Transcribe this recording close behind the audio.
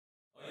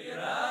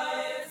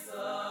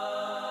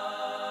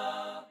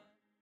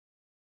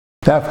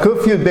Taf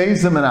Kuf Yud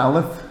Beizim and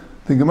Aleph.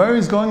 The Gemara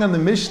is going on the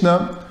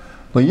Mishnah.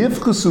 That's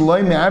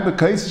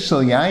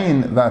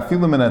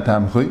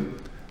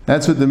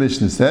what the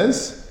Mishnah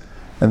says.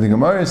 And the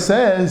Gemara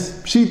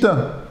says,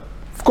 Pshita.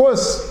 Of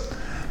course.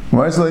 The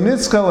Mishnah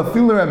is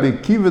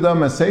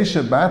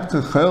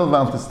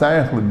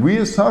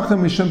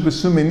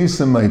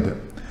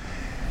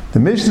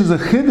a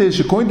chiddush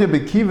according to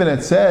Rabbi Kiva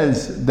that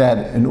says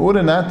that in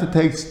order not to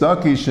take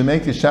tzedakah, you should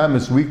make a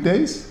Shabbos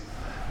weekdays.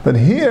 But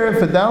here,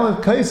 for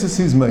Dalet Kaisis,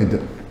 he's made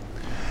it.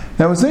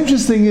 Now, what's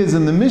interesting is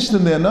in the Mishnah,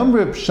 there are a number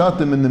of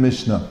pshatim in the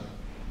Mishnah.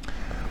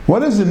 What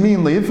does it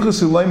mean? And the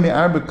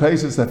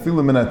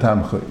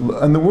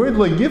word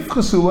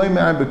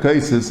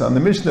on the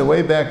Mishnah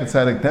way back in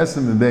Tzaddik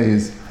Testament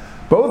days,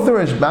 both the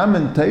Rashbam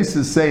and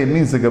Taisus say it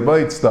means like a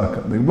bayit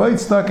tzedakah. The bayit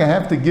tzedakah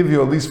have to give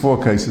you at least 4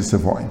 kaisis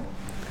of wine.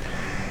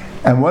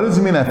 And what does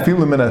it mean?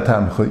 Afilu min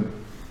atamchi.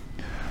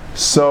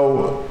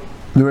 So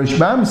the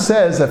Rashbam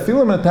says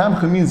afilu min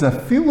atamchi means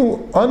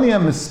afilu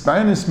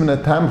aniamisparnis min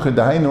atamchi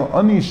dahainu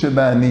ani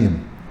shebaniyim.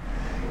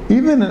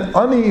 Even an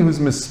ani who's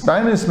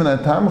misparnis min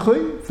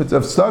atamchi, if it's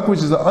of stock which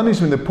is an ani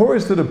from the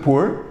poorest of the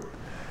poor,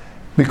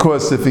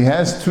 because if he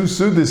has 2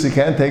 sudas he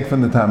can't take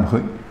from the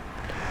tamchi.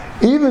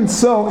 Even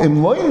so,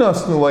 im loy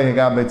nasnu loy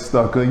hagabet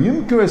tzedakah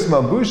yimkeres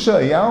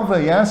malbusha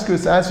yalva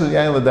yaskers asur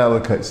yayin ladala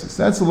kaisis.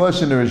 That's the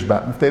lashon of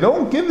Rashbam. If they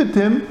don't give it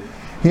to him,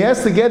 he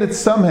has to get it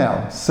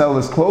somehow. Sell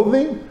his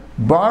clothing,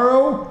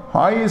 borrow,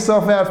 hire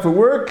yourself out for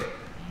work,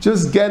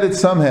 just get it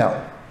somehow.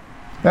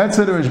 That's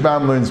how the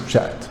Rashbam learns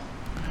pshat.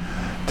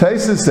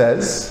 Taisa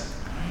says,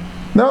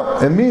 no,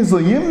 it means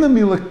l'yimna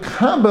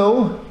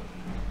milakabel,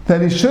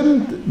 that he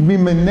shouldn't be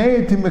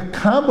menei to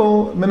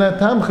makabel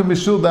minatamcha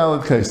mishul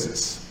dalat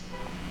kaisis.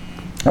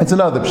 That's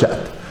another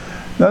pshat.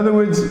 In other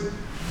words,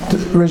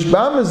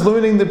 Rashbam is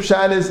learning the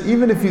pshat is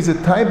even if he's a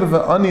type of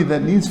an ani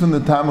that needs from the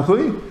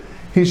tamchui,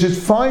 he should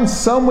find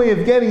some way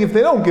of getting if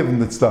they don't give him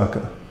the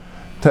tzedakah.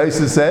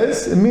 Taisa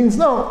says it means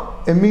no.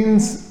 It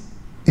means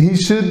he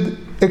should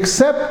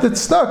accept the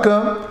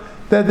tzedakah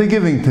that they're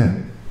giving to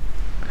him.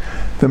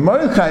 The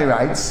Mordechai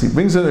writes, he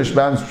brings in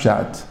Rashbam's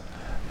pshat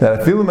that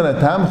afilu min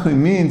tamchui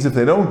means if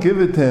they don't give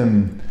it to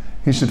him,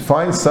 he should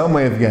find some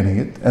way of getting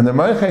it. And the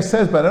Mordechai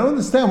says, but I don't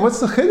understand, what's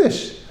the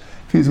chiddush?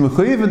 If he's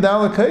mechuyev and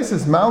dalet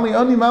kaisis, mali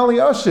ani mali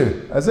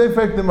asher, as I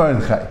affect the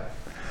Mordechai.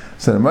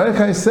 So the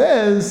Mordechai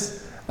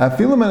says,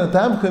 afilu min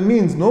tamchui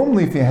means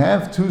normally if you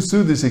have 2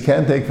 sudas, you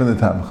can't take from the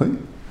tamchui.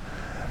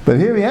 But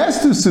here he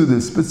has 2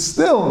 sudas, but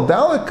still,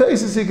 dalet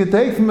kaisis you can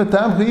take from the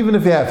tamchui even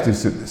if you have 2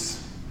 sudas.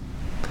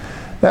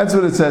 That's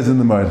what it says in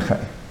the Mordechai.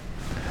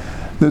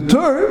 The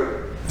Torah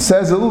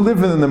says a little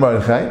different than the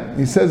Mordechai.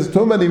 He says he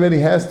already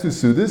has 2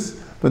 sudas,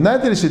 but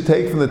not that he should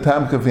take from the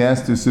tamcha if he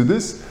has 2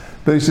 sudas,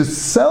 but he should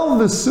sell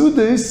the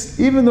sudas,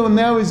 even though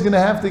now he's going to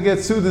have to get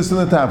sudas from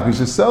the tamcha. He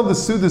should sell the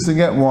sudas and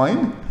get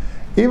wine,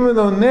 even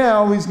though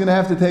now he's going to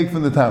have to take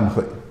from the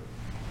tamcha.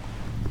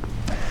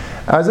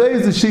 Azay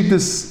is the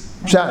shittas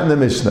pshat in the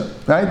Mishnah,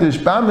 right? The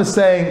Rashbam is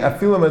saying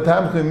afilu min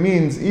tamcha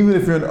means even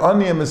if you're an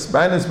ani and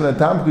mispanis min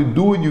tamcha,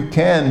 do what you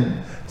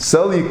can,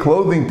 sell your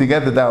clothing to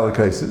get the dalet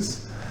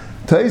kaisis.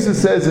 Taisa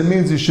says it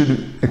means you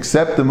should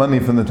accept the money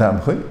from the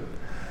tamchi.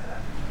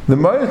 The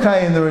Mordechai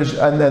and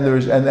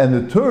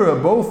the Torah are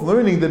both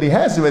learning that he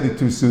has already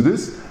 2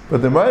 sudas,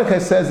 but the Mordechai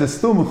says there's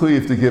still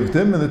mechuyev to give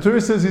to him, and the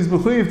Torah says he's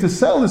mechuyev to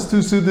sell his 2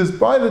 sudas,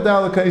 buy the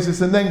dalet kaisis,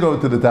 and then go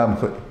to the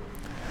tamchi.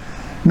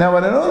 Now,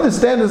 what I don't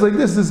understand is like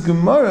this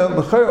Gemara,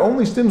 l'chayr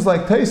only stems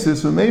like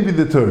Taisis, or maybe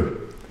the Torah.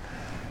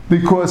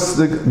 Because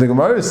the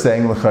Gemara is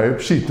saying, l'chayr,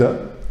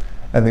 pshita,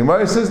 and the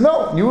Gemara says,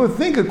 no, you would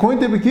think, according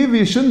to Rabbi Kiva,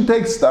 you shouldn't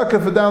take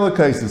tzedakah for dalet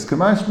kaisis.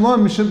 Kamash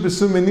mlan, mishum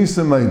besum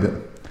enisa maida.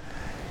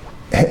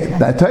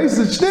 That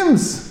Taisis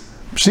stems.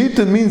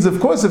 Pshita means, of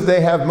course, if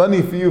they have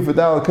money for you for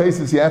dalet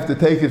kaisis, you have to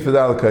take it for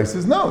dalet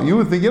kaisis. No, you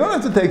would think you don't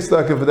have to take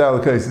tzedakah for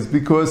dalet kaisis,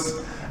 because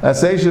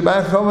asay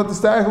shabbat chavat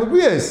t'starach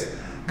l'briyas.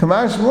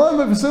 Kamash mlan,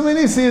 but besum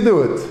enisa you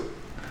do it.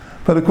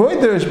 But according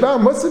to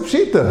Rashbam, what's the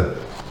pshita?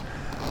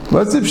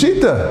 What's the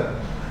pshita?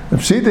 The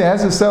pshita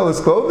has to sell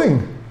his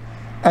clothing.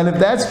 And if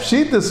that's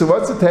pshita, so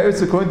what's the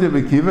teretz according to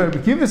Rabbi Kiva?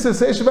 Rabbi Kiva says,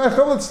 "Say Shabbat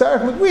Chavat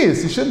Starach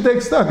L'Gviyas." You shouldn't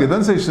take stock. It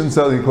doesn't say you shouldn't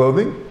sell your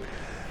clothing.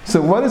 So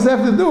what does that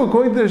have to do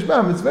according to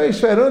Rashbam? It's very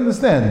shver. I don't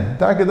understand.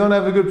 Taka don't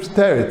have a good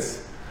teretz.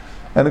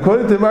 And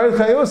according to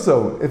Mordechai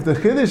also, if the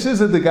chiddush is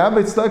that the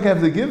gabbai tzedakah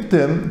have to give to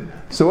him,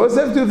 so what's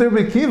that have to do with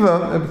Rabbi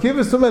Kiva? Rabbi Kiva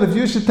is talking about if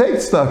you should take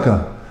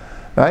tzedakah.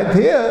 Right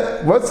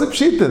here, what's the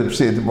pshita? The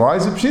pshita. Why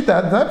is it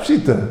pshita? It's not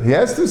pshita. He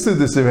has to do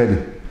this already.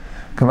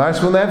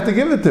 Kamash will have to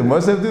give it to him.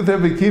 What's that have to do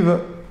with Rabbi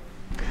Kiva?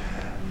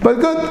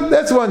 But good,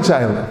 that's one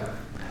shaila.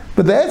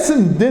 But the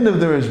etzem din of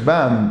the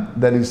Rashbam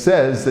that he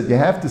says that you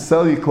have to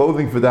sell your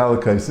clothing for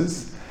dalet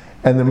kaisis,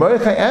 and the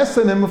Mordechai asked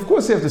on him, of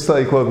course you have to sell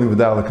your clothing for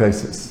dalet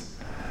kaisis.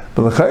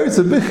 But l'chayr it's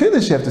a big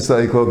chiddush you have to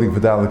sell your clothing for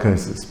dalet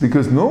kaisis,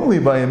 because normally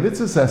by a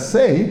mitzvah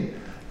saseh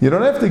you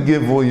don't have to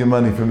give all your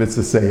money for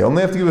mitzvah saseh. You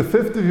only have to give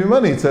 1/5 of your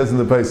money. It says in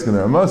the Paiskin.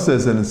 Ramah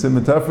says in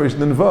Simon Tafresh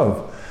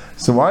Ninvav.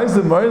 So why is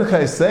the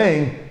Mordechai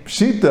saying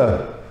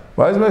pshita?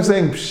 Why is Rabbi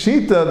saying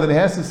pshita that he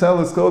has to sell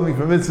his clothing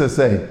for mitzvah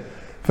say,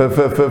 for a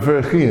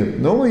chiyuv?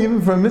 Normally,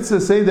 even for a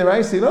mitzvah say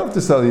deraisa, you don't have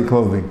to sell your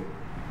clothing.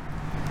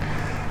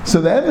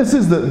 So the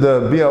emphasis, the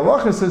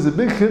Bialacha says a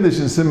big chiddush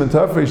in Siman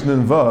Tafresh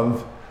Nun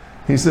Vav.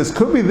 He says,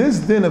 could be this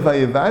din of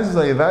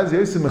Ayavaz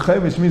Yosef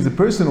Mechayim, means the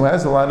person who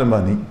has a lot of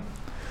money,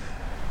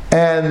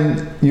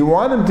 and you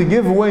want him to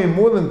give away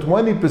more than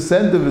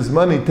 20% of his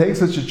money, take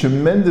such a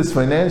tremendous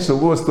financial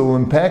loss that will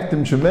impact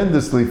him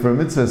tremendously for a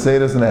mitzvah, say he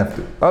doesn't have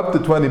to. Up to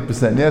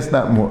 20%, yes,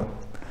 not more.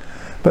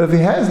 But if he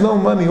has no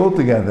money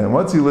altogether, and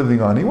what's he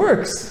living on? He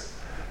works.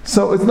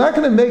 So it's not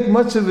going to make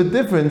much of a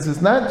difference.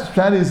 It's not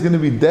that he's going to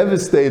be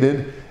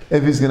devastated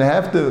if he's going to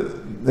have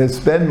to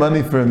spend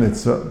money for a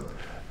mitzvah.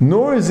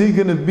 Nor is he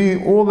going to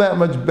be all that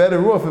much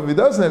better off if he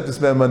doesn't have to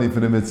spend money for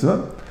the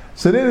mitzvah.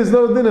 So there is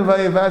no din of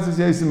Vayavazis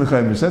Yosef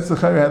Mechayim. That's the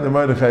chayr how the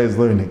Mordechai is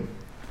learning.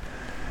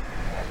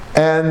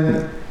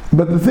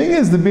 But the thing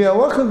is, the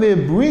Bialacha there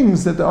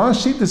brings that the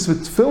Ashittas for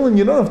Tefillin,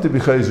 you don't have to be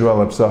chayzer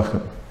al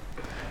psachim.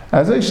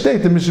 As I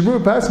state, the Mishabur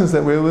Paschas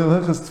that we're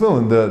Hilchas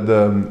Tefillin,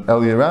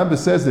 the Rabbi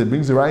says it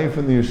brings a raya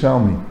from the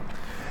Yerushalmi.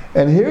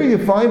 And here you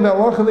find the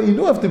halacha that you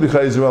do have to be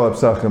chayzer al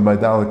psachim by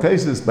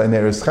Dalakasis, by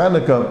Neres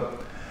Chanukah.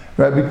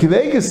 Rabbi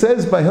Kivega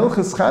says by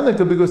Hilchas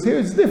Chanukah, because here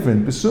it's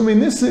different. Pesumei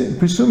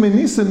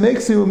Nisa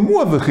makes you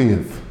more of a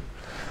chiyuv.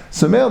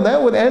 So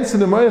that would answer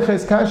the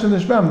Mordechai's kasha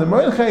neshbam. The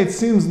Mordechai, it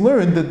seems,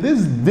 learned that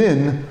this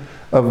din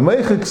of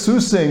Meicha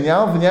Ksusa and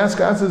Yalv and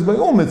Yaska is by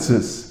all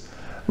mitzvahs.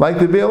 Like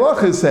the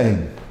Bialacha is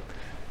saying,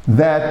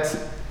 that,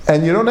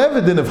 and you don't have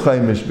a din of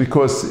chaimish,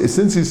 because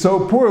since he's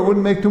so poor, it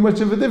wouldn't make too much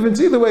of a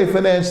difference either way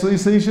financially,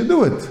 so you should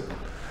do it.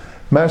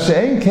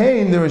 Masha'en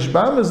Kain, the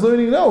Rishbam is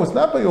learning, no, it's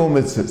not by all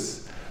mitzvahs.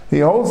 He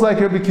holds like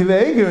Rabbi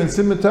Kiva Eger and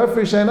Siman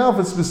Tafresh Ein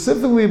Alpha,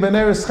 specifically by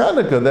Neres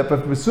Chanukah, that by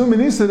Pesum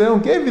Nisa they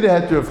don't give you the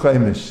heter of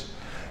chaimish.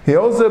 He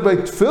holds that by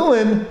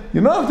Tefillin,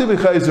 you don't have to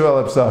be chayzer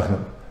al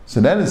psachim.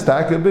 So then it's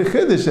taka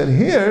b'chiddush, and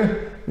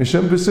here,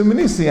 Mishum Pesum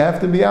Nisa, you have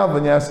to be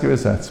alvan yasker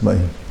es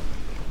atzmai.